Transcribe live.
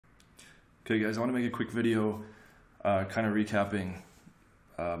Okay guys, I want to make a quick video kind of recapping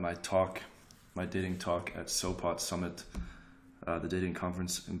my dating talk at Sopot Summit, the dating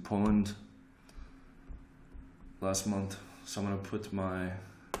conference in Poland last month. So I'm going to put my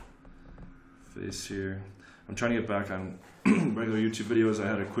face here. I'm trying to get back on regular YouTube videos. I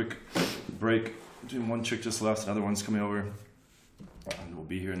had a quick break between one chick just left, another one's coming over, and we'll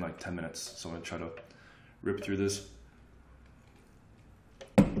be here in like 10 minutes. So I'm going to try to rip through this.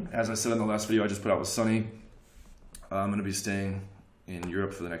 As I said in the last video I just put out with Sunny, I'm going to be staying in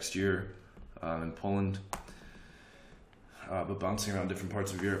Europe for the next year, in Poland, but bouncing around different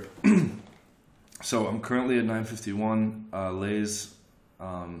parts of Europe. So I'm currently at 951 lays.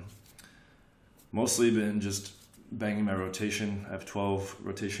 Mostly been just banging my rotation. I have 12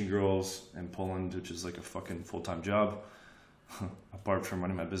 rotation girls in Poland, which is like a fucking full-time job, apart from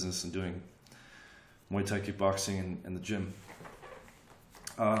running my business and doing Muay Thai kickboxing in the gym.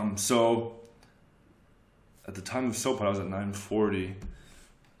 So at the time of Sopot I was at 940,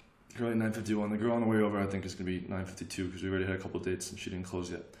 currently 951. The girl on the way over I think is going to be 952 because we already had a couple of dates and she didn't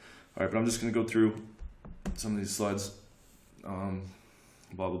close yet. Alright, but I'm just going to go through some of these slides. Blah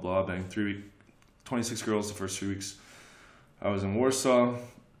blah blah, bang. 26 girls the first 3 weeks. I was in Warsaw.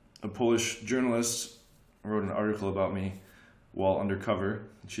 A Polish journalist wrote an article about me while undercover.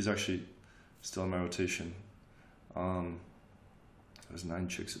 She's actually still in my rotation. There's 9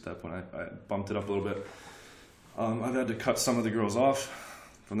 chicks at that point. I bumped it up a little bit. I've had to cut some of the girls off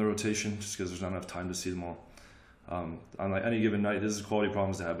from the rotation just because there's not enough time to see them all. On like any given night, this is quality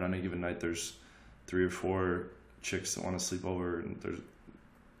problems to have, but on any given night there's 3 or 4 chicks that want to sleep over, and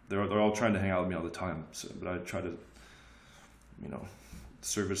they're all trying to hang out with me all the time. So, but I try to,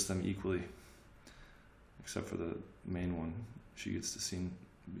 service them equally, except for the main one. She gets to see me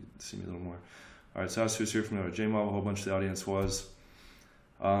a little more. All right, so that's who's here from the J-Mob. A whole bunch of the audience was.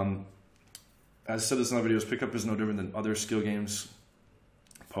 As I said this in other videos, pickup is no different than other skill games: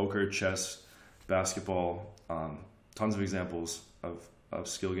 poker, chess, basketball. Tons of examples of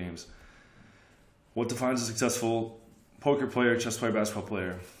skill games. What defines a successful poker player, chess player, basketball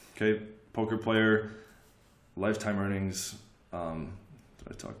player? Okay, poker player, lifetime earnings. Did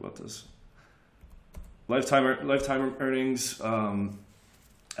I talk about this? Lifetime earnings,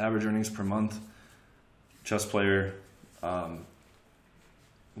 average earnings per month. Chess player,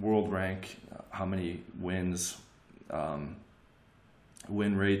 world rank, how many wins,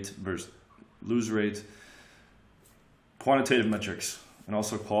 win rate versus lose rate, quantitative metrics, and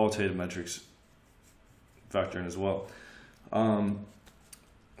also qualitative metrics factor in as well.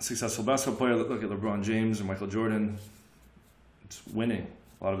 Successful basketball player, look at LeBron James and Michael Jordan. It's winning.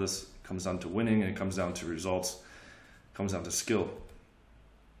 A lot of this comes down to winning, and it comes down to results. It comes down to skill.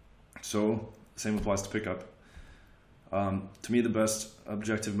 So same applies to pickup. To me, the best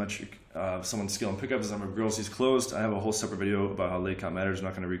objective metric of someone's skill in pickup is the number of girls he's closed. I have a whole separate video about how late count matters. I'm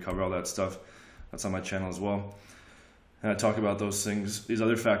not going to recover all that stuff. That's on my channel as well. And I talk about those things. These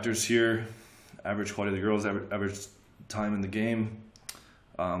other factors here: average quality of the girls, average time in the game,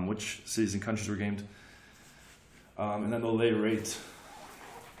 which cities and countries were gamed, and then the lay rate.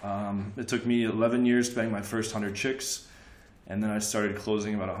 It took me 11 years to bang my first 100 chicks, and then I started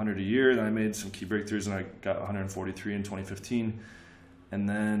closing about 100 a year. Then I made some key breakthroughs, and I got 143 in 2015. And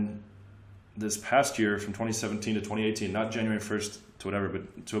then this past year, from 2017 to 2018, not January 1st to whatever,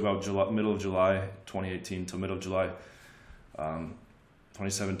 but to about middle of July 2018 till middle of July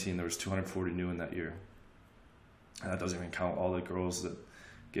 2017, there was 240 new in that year. And that doesn't even count all the girls that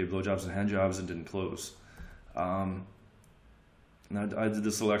gave blowjobs and handjobs and didn't close. And I did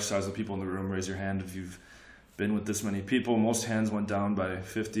this little exercise with people in the room. Raise your hand if you've been with this many people. Most hands went down by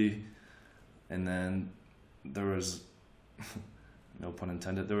 50, and then there was, no pun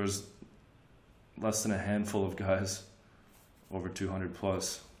intended, there was less than a handful of guys over 200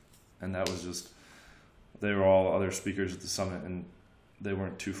 plus, and that was just, they were all other speakers at the summit, and they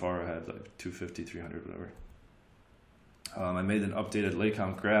weren't too far ahead, like 250, 300, whatever. I made an updated lay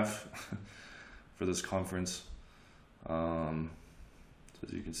count graph for this conference. So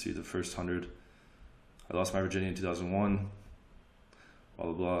as you can see, the first 100, I lost my virginity in 2001, blah,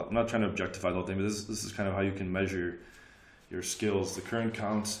 blah, blah. I'm not trying to objectify the whole thing, but this is kind of how you can measure your skills. The current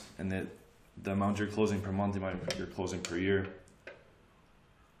count and the amount you're closing per month, the amount you're closing per year.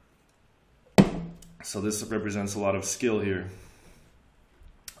 So this represents a lot of skill here.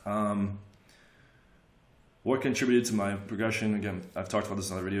 What contributed to my progression? Again, I've talked about this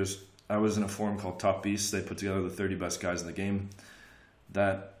in other videos. I was in a forum called Top Beasts. They put together the 30 best guys in the game.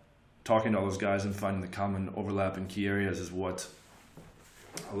 That talking to all those guys and finding the common overlap in key areas is what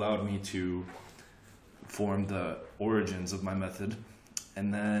allowed me to form the origins of my method.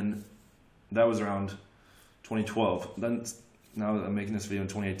 And then That was around 2012. Then now that I'm making this video in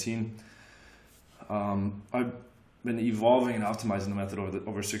 2018, I've been evolving and optimizing the method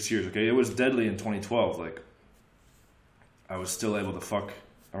over 6 years. Okay, it was deadly in 2012. Like, I was still able to fuck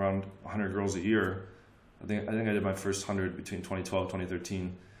around 100 girls a year. I think I did my first 100 between 2012 and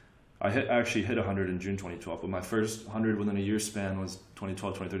 2013. I actually hit 100 in June 2012, but my first 100 within a year span was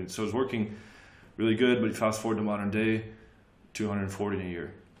 2012, 2013. So it was working really good, but fast forward to modern day, 240 in a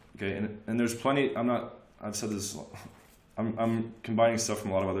year. Okay, and there's plenty. I've said this. I'm combining stuff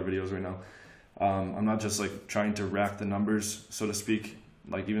from a lot of other videos right now. I'm not just like trying to rack the numbers, so to speak.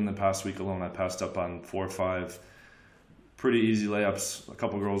 Like, even the past week alone, I passed up on 4 or 5 pretty easy layups. A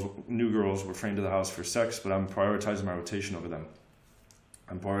couple girls, new girls, were framed to the house for sex, but I'm prioritizing my rotation over them.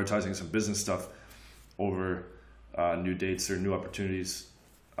 I'm prioritizing some business stuff over new dates or new opportunities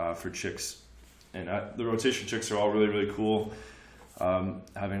for chicks. And the rotation chicks are all really, really cool.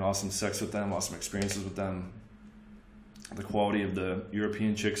 Having awesome sex with them, awesome experiences with them. The quality of the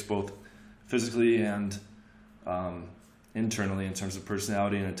European chicks, both physically and internally, in terms of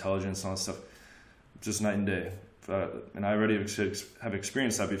personality and intelligence and all that stuff, just night and day. And I already have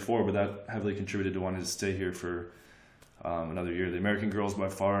experienced that before, but that heavily contributed to wanting to stay here for another year. The American girls by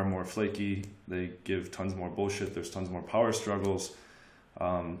far are more flaky. They give tons more bullshit. There's tons more power struggles.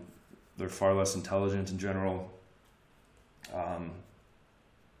 They're far less intelligent in general.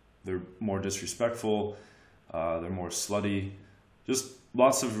 They're more disrespectful. They're more slutty. Just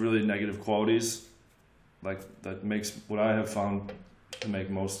lots of really negative qualities, like, that makes what I have found to make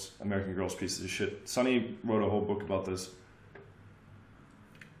most American girls pieces of shit. Sonny wrote a whole book about this,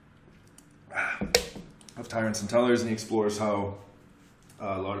 of tyrants and tellers, and he explores how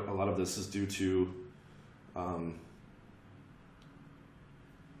a lot of this is due to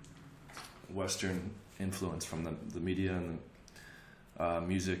Western influence from the media and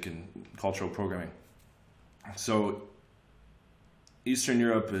music and cultural programming. So Eastern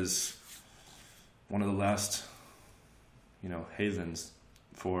Europe is one of the last, havens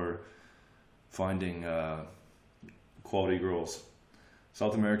for finding quality girls.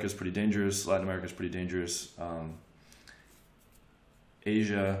 South America is pretty dangerous. Latin America is pretty dangerous.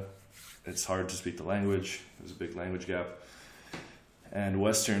 Asia, it's hard to speak the language. There's a big language gap. And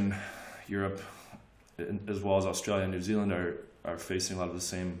Western Europe, as well as Australia and New Zealand, are facing a lot of the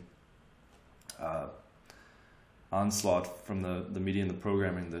same onslaught from the media and the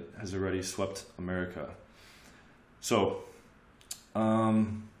programming that has already swept America. So,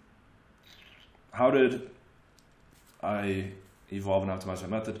 how did I evolve and optimize my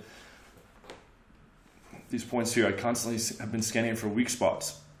method? These points here, I constantly have been scanning for weak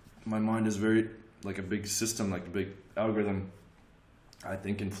spots. My mind is very like a big system, like a big algorithm. I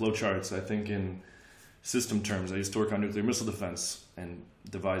think in flowcharts, I think in system terms. I used to work on nuclear missile defense and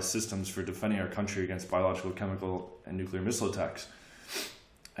devise systems for defending our country against biological, chemical, and nuclear missile attacks.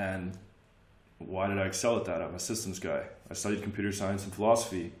 And why did I excel at that? I'm a systems guy. I studied computer science and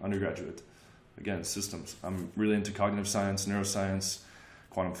philosophy, undergraduate. Again, systems. I'm really into cognitive science, neuroscience,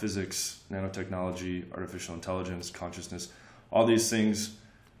 quantum physics, nanotechnology, artificial intelligence, consciousness. All these things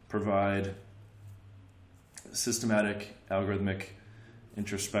provide systematic, algorithmic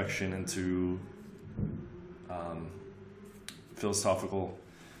introspection into philosophical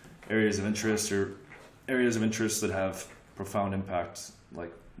areas of interest, or areas of interest that have profound impacts,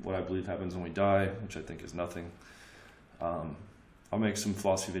 like what I believe happens when we die, which I think is nothing. I'll make some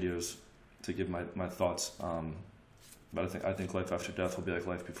philosophy videos to give my thoughts, but I think life after death will be like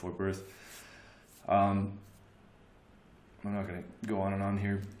life before birth. I'm not going to go on and on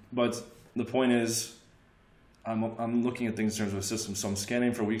here, but the point is, I'm looking at things in terms of a system, so I'm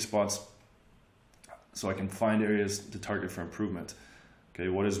scanning for weak spots so I can find areas to target for improvement. Okay,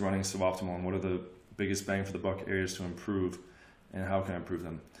 what is running suboptimal, and what are the biggest bang for the buck areas to improve, and how can I improve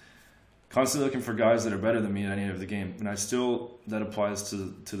them? Constantly looking for guys that are better than me at any of the game, and that applies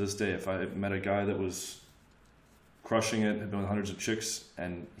to this day. If I met a guy that was crushing it, had been with hundreds of chicks,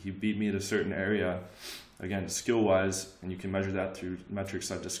 and he beat me at a certain area, again, skill-wise, and you can measure that through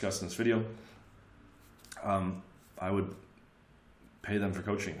metrics I've discussed in this video, I would pay them for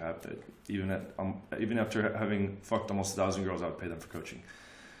coaching. Even after having fucked almost 1,000 girls, I would pay them for coaching.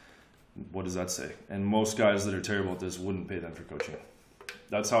 What does that say? And most guys that are terrible at this wouldn't pay them for coaching.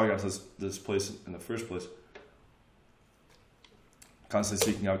 That's how I got to this place in the first place.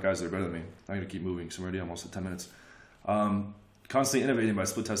 Constantly seeking out guys that are better than me. I'm going to keep moving because I'm already almost at 10 minutes. Constantly innovating by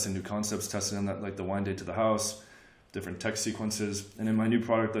split testing new concepts, testing them, that like the wine date to the house, different text sequences. And in my new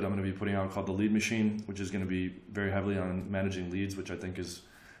product that I'm going to be putting out called the Lead Machine, which is going to be very heavily on managing leads, which I think is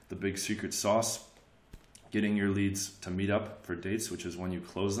the big secret sauce. Getting your leads to meet up for dates, which is when you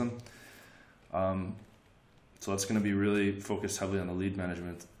close them. So that's going to be really focused heavily on the lead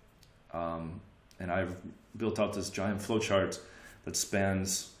management. And I've built out this giant flowchart that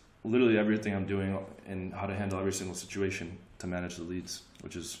spans literally everything I'm doing and how to handle every single situation to manage the leads,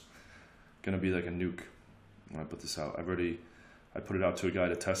 which is going to be like a nuke when I put this out. I put it out to a guy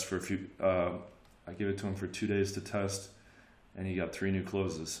to test for a few, I gave it to him for 2 days to test, and he got 3 new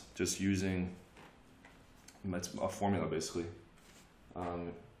closes just using a formula basically.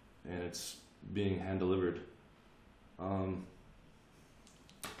 And it's being hand delivered.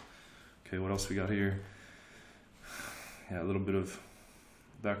 Okay, what else we got here? Yeah, a little bit of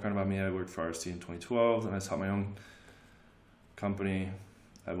background about me. I worked for RST in 2012, and I taught my own company.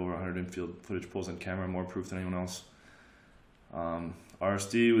 I have over 100 infield footage pulls on camera, more proof than anyone else.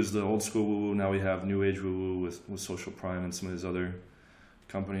 RSD was the old school woo-woo. Now we have new age woo-woo with Social Prime and some of these other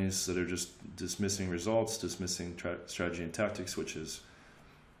companies that are just dismissing results, dismissing strategy and tactics, which is,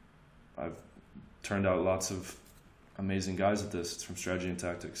 I've turned out lots of amazing guys at this. It's from strategy and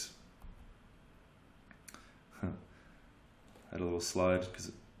tactics. I had a little slide because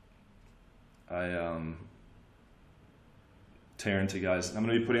I tear into guys. I'm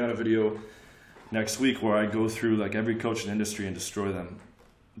going to be putting out a video next week where I go through like every coach in the industry and destroy them,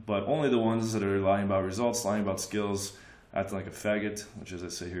 but only the ones that are lying about results, lying about skills, acting like a faggot, which, as I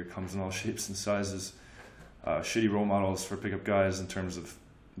say here, comes in all shapes and sizes. Shitty role models for pickup guys in terms of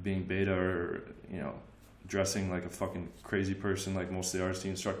being beta, or dressing like a fucking crazy person like most of the RST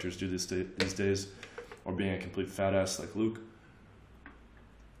instructors do these days, or being a complete fat ass like Luke,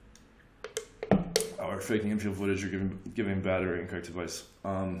 or faking infield footage, or giving bad or incorrect advice.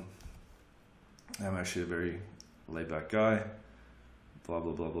 I'm actually a very laid-back guy, blah,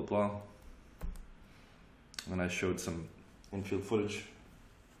 blah, blah, blah, blah. And I showed some infield footage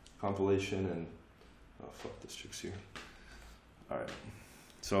compilation, and oh fuck, this chick's here. Alright,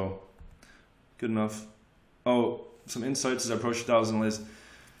 so good enough. Oh, some insights as I approach 1,000 lays.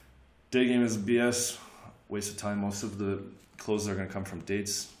 Day game is BS, waste of time. Most of the closes are going to come from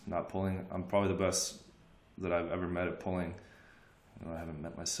dates, not pulling. I'm probably the best that I've ever met at pulling. I haven't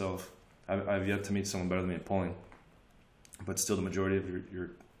met myself. I've yet to meet someone better than me at pulling, but still the majority of your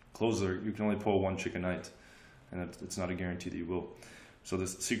closer, you can only pull 1 chick a night, and it's not a guarantee that you will. So the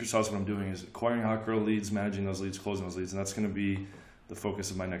secret sauce of what I'm doing is acquiring hot girl leads, managing those leads, closing those leads, and that's going to be the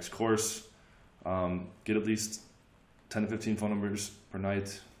focus of my next course. Get at least 10 to 15 phone numbers per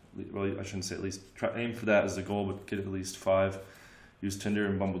night. Well, I shouldn't say at least. Aim for that as the goal, but get at least 5. Use Tinder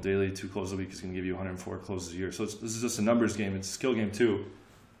and Bumble daily. 2 closes a week is going to give you 104 closes a year. So this is just a numbers game. It's a skill game too,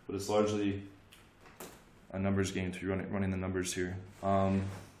 but it's largely a numbers game to running the numbers here. Okay,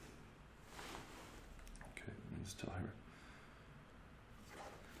 let me just tell her.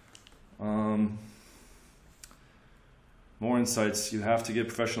 More insights. You have to get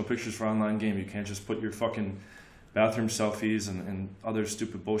professional pictures for online game. You can't just put your fucking bathroom selfies and other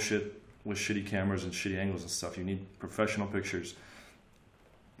stupid bullshit with shitty cameras and shitty angles and stuff. You need professional pictures.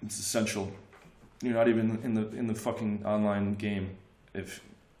 It's essential. You're not even in the fucking online game if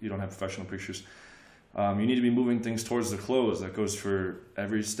you don't have professional pictures. You need to be moving things towards the close. That goes for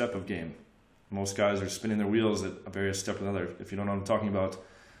every step of game. Most guys are spinning their wheels at a various step or another. If you don't know what I'm talking about,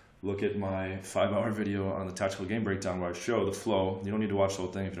 look at my 5-hour video on the tactical game breakdown where I show the flow. You don't need to watch the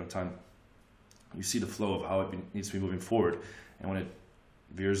whole thing if you don't have time. You see the flow of how it needs to be moving forward, and when it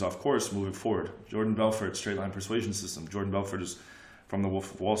veers off course, move it forward. Jordan Belfort, straight line persuasion system. Jordan Belfort is from the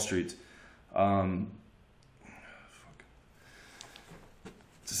Wolf of Wall Street.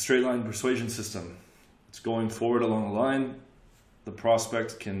 It's a straight line persuasion system. It's going forward along the line. The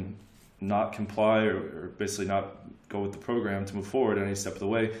prospect can not comply or basically not go with the program to move forward any step of the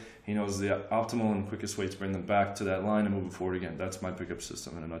way. He knows the optimal and quickest way to bring them back to that line and move it forward again. That's my pickup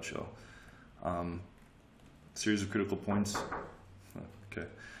system in a nutshell. Series of critical points. Okay.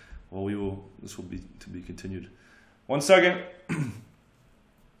 Well, this will be to be continued. 1 second.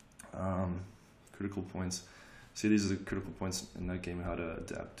 Critical points. See, these are the critical points in that game, how to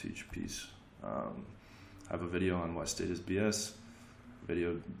adapt to each piece. I have a video on why state is BS.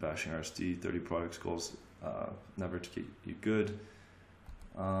 Video bashing RSD, 30 products goals, never to get you good.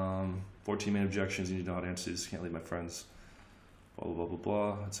 14 main objections, you need to know how to answer these. Can't leave my friends. Blah, blah, blah, blah,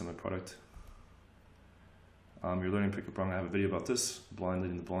 blah. That's in my product. You're learning pickup wrong. I have a video about this. Blind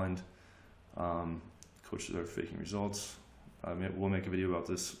leading the blind. Coaches are faking results. We'll make a video about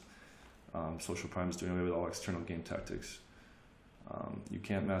this. Social Prime is doing away with all external game tactics. You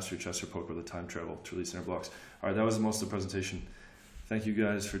can't master chess or poker with a time travel to release inner blocks. All right, that was most of the presentation. Thank you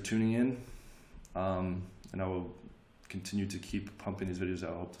guys for tuning in. And I will continue to keep pumping these videos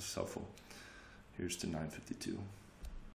out. I hope this is helpful. Here's to 952.